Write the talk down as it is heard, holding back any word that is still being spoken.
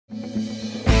Hello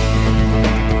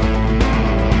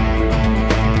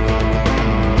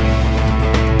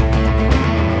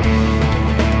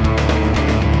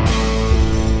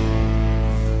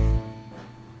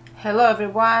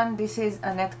everyone, this is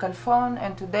Annett Kalfon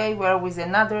and today we're with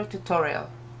another tutorial.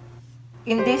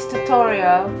 In this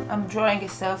tutorial I'm drawing a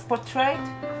self-portrait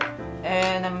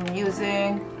and I'm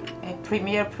using a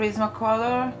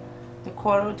Prismacolor, the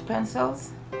colored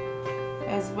pencils,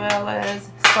 as well as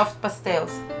soft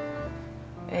pastels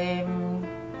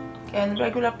and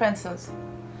regular pencils.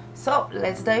 So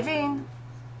let's dive in.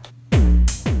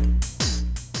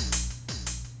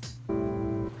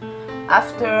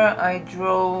 After I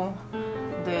draw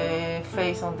the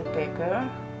face on the paper,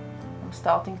 I'm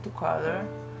starting to color,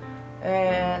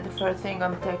 and the first thing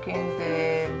I'm taking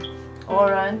the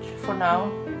orange for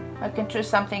now. I can choose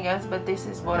something else, but this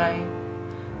is what I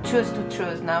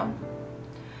choose now.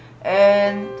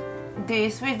 And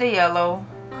this with the yellow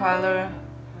color.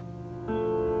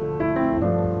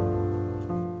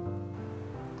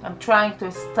 I'm trying to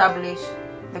establish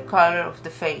the color of the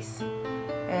face.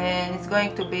 And it's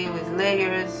going to be with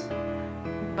layers,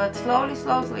 but slowly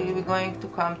we're going to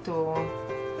come to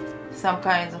some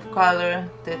kinds of color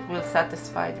that will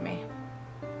satisfy me.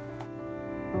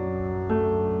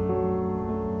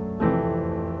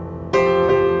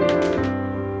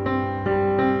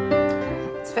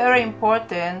 It's very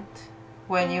important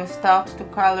when you start to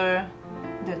color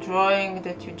the drawing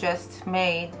that you just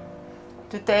made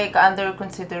to take under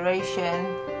consideration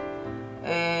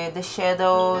the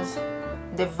shadows,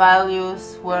 the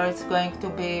values, where it's going to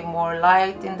be more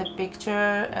light in the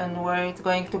picture and where it's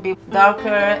going to be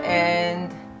darker,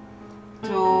 and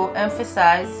to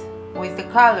emphasize with the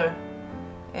color,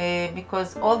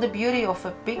 because all the beauty of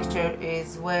a picture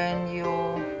is when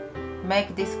you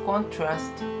make this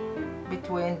contrast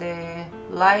between the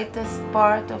lightest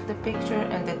part of the picture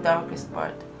and the darkest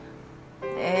part.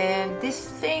 And this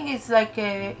thing is like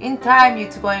in time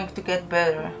it's going to get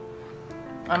better.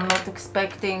 I'm not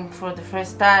expecting for the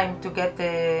first time to get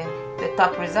the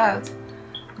top result,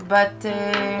 but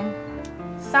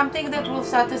something that will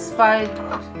satisfy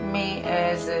me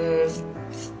as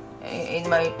in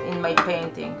my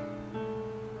painting.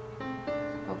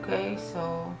 Okay,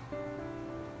 so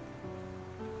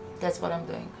that's what I'm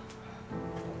doing.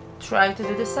 Try to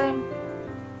do the same.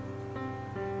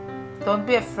 Don't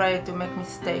be afraid to make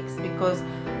mistakes, because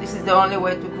this is the only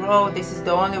way to grow. This is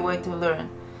the only way to learn.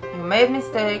 You made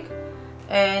mistake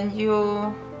and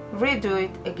you redo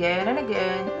it again and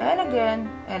again and again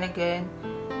and again,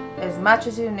 as much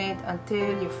as you need,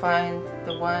 until you find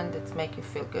the one that makes you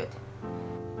feel good.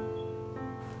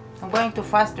 I'm going to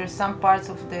faster some parts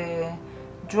of the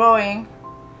drawing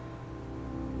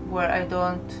where I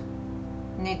don't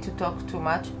need to talk too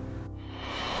much.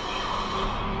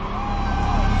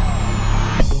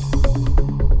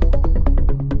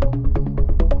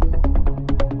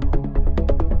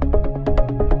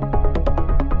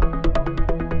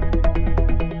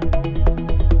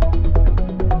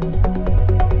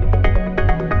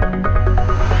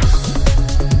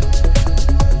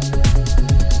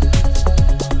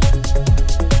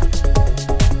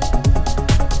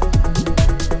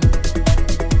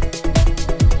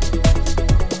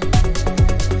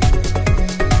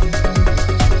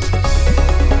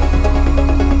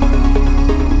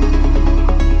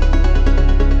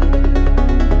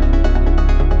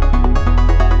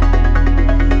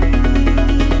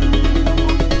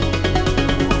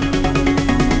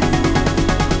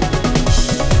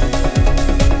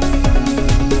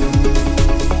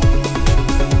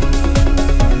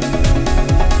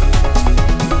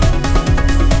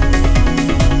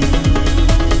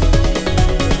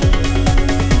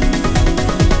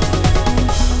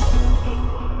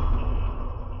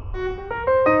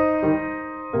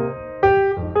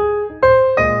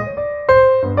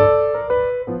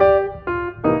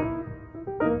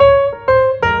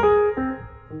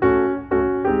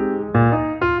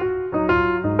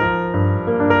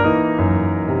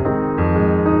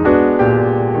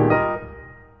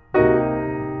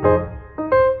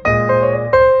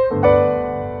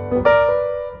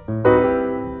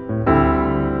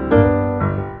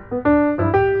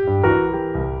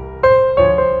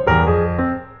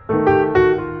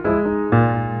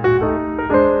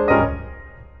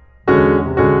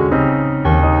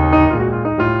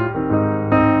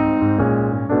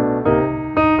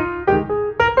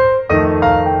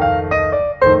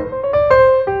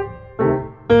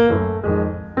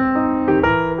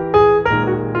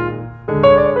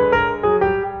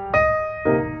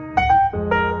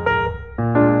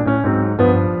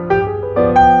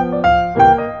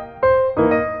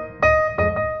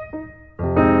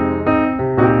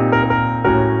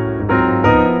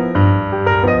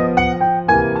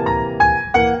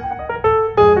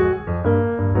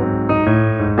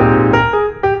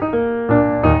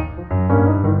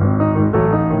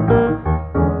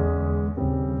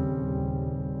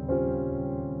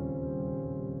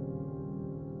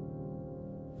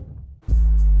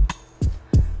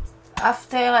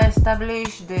 After I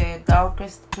establish the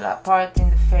darkest part in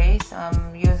the face,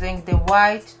 I'm using the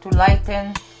white to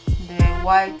lighten the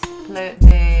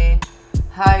the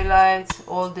highlights,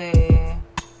 all the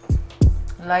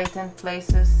lightened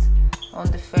places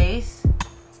on the face.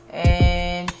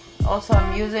 And also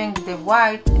I'm using the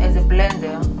white as a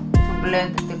blender to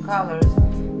blend the colors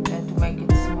and to make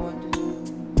it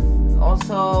smooth.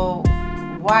 Also,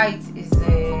 white is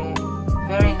a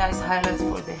very nice highlight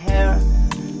for the hair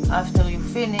after you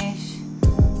finish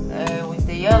with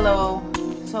the yellow.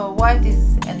 So white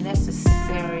is a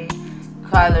necessary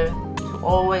color to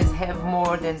always have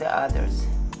more than the others.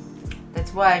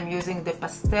 That's why I'm using the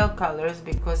pastel colors,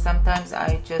 because sometimes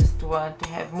I just want to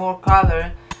have more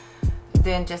color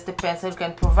than just the pencil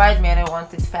can provide me, and I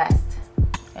want it fast.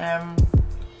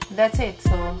 That's it.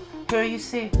 So here you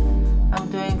see I'm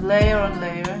doing layer on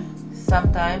layer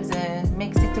sometimes and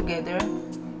mix it together,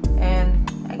 and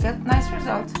I get nice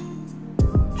results.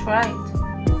 Try it.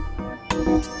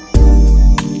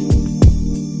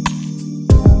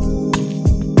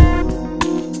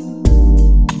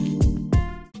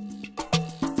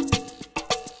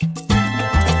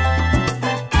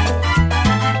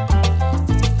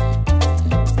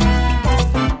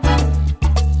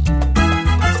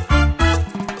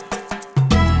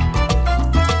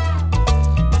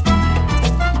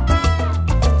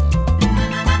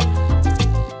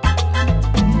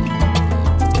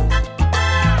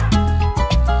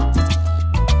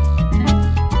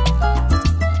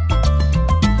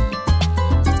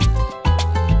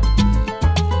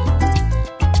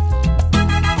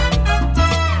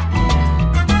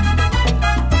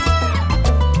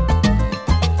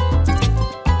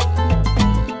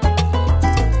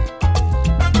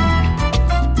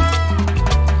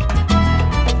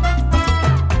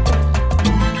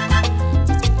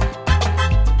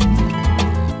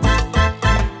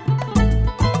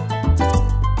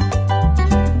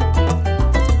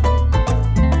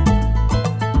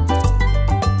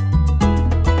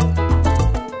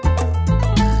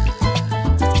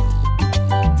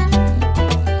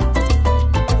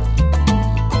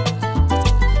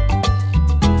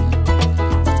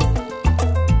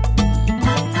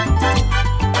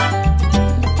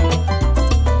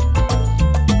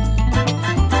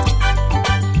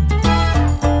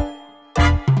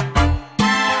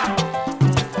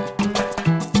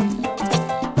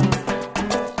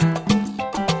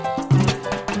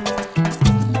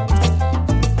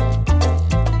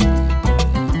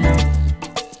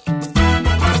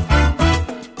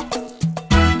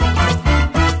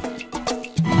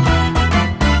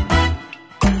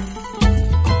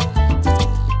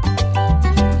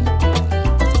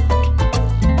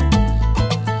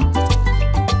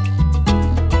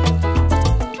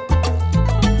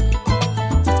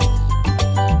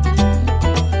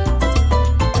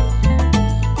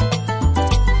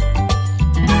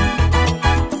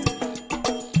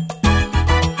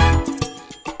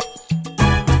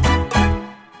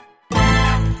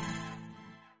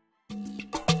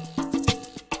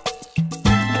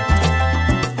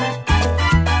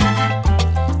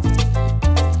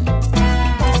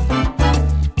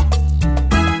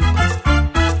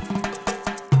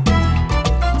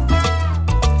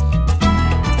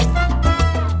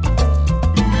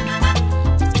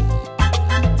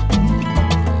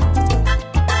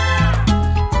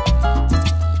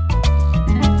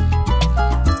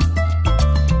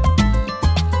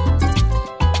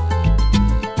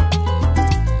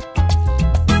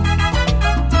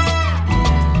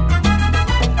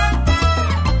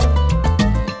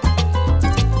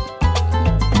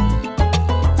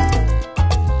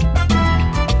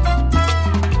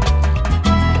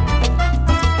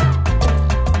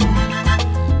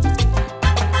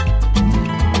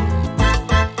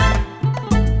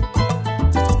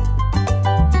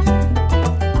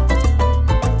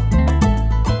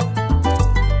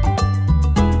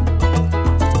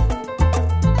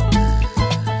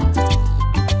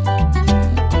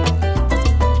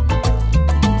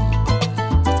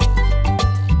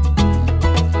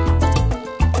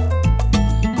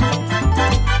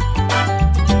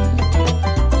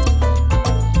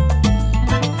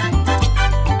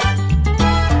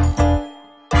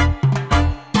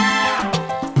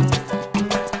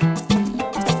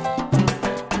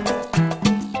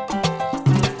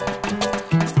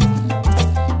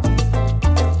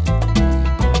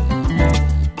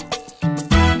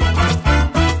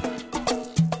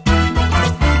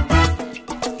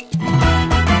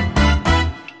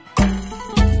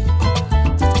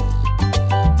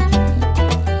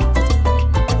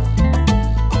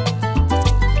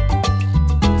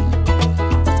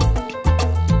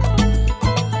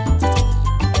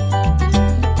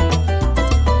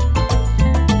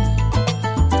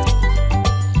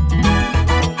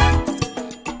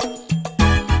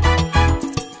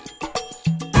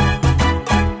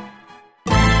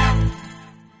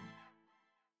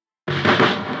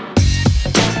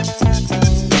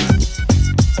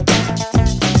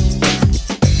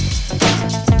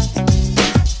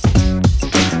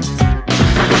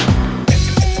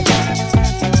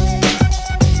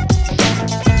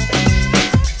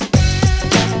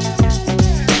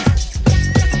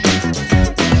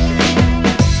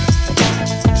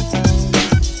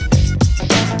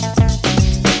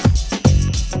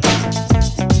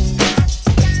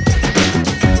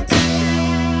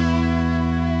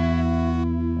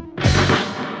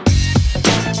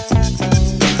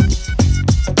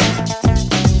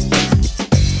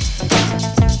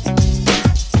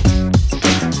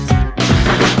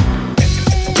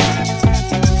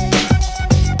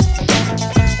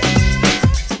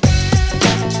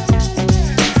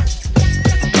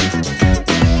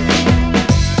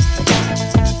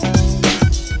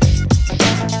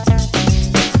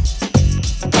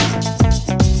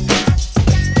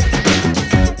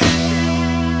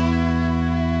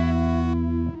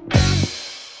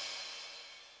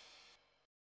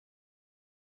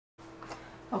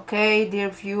 Okay, dear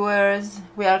viewers,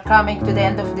 we are coming to the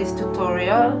end of this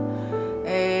tutorial.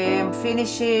 I'm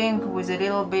finishing with a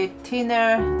little bit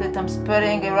thinner that I'm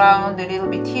spreading around, a little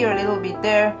bit here, a little bit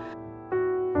there.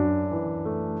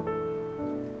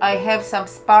 I have some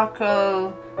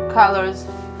sparkle colors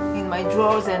in my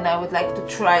drawers and I would like to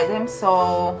try them.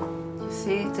 So you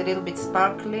see it's a little bit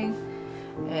sparkling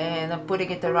and I'm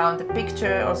putting it around the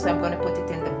picture. Also I'm going to put it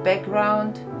in the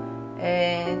background.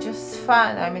 And just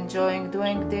fun. I'm enjoying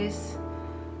doing this.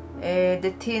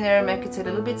 The thinner makes it a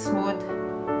little bit smooth.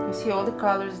 You see all the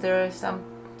colors there.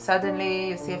 Suddenly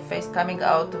you see a face coming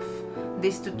out of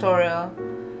this tutorial.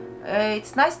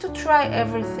 It's nice to try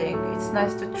everything. It's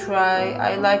nice to try.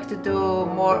 I like to do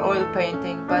more oil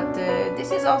painting, but this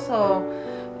is also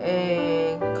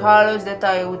colors that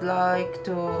I would like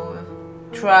to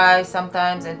try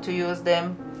sometimes and to use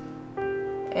them.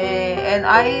 And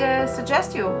I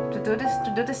suggest you to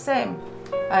do the same.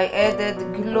 I added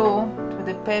glue to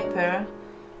the paper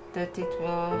that it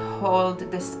will hold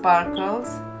the sparkles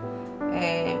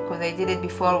because I did it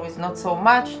before with not so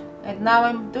much, and now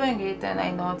I'm doing it and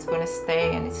I know it's going to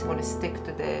stay and it's going to stick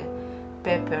to the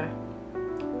paper.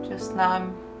 Just now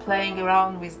I'm playing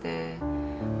around with the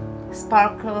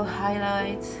sparkle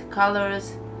highlights,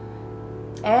 colors.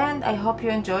 And I hope you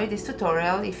enjoyed this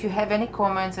tutorial. If you have any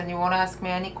comments and you want to ask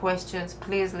me any questions,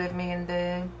 please leave me in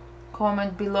the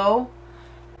comment below.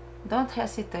 Don't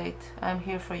hesitate, I'm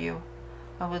here for you.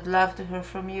 I would love to hear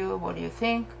from you. What do you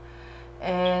think?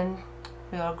 And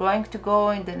we are going to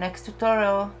go in the next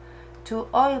tutorial to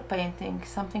oil painting,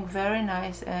 something very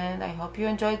nice, and I hope you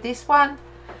enjoyed this one.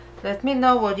 Let me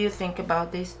know what you think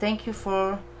about this. Thank you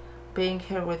for being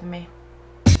here with me.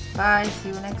 Bye, see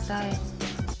you next time.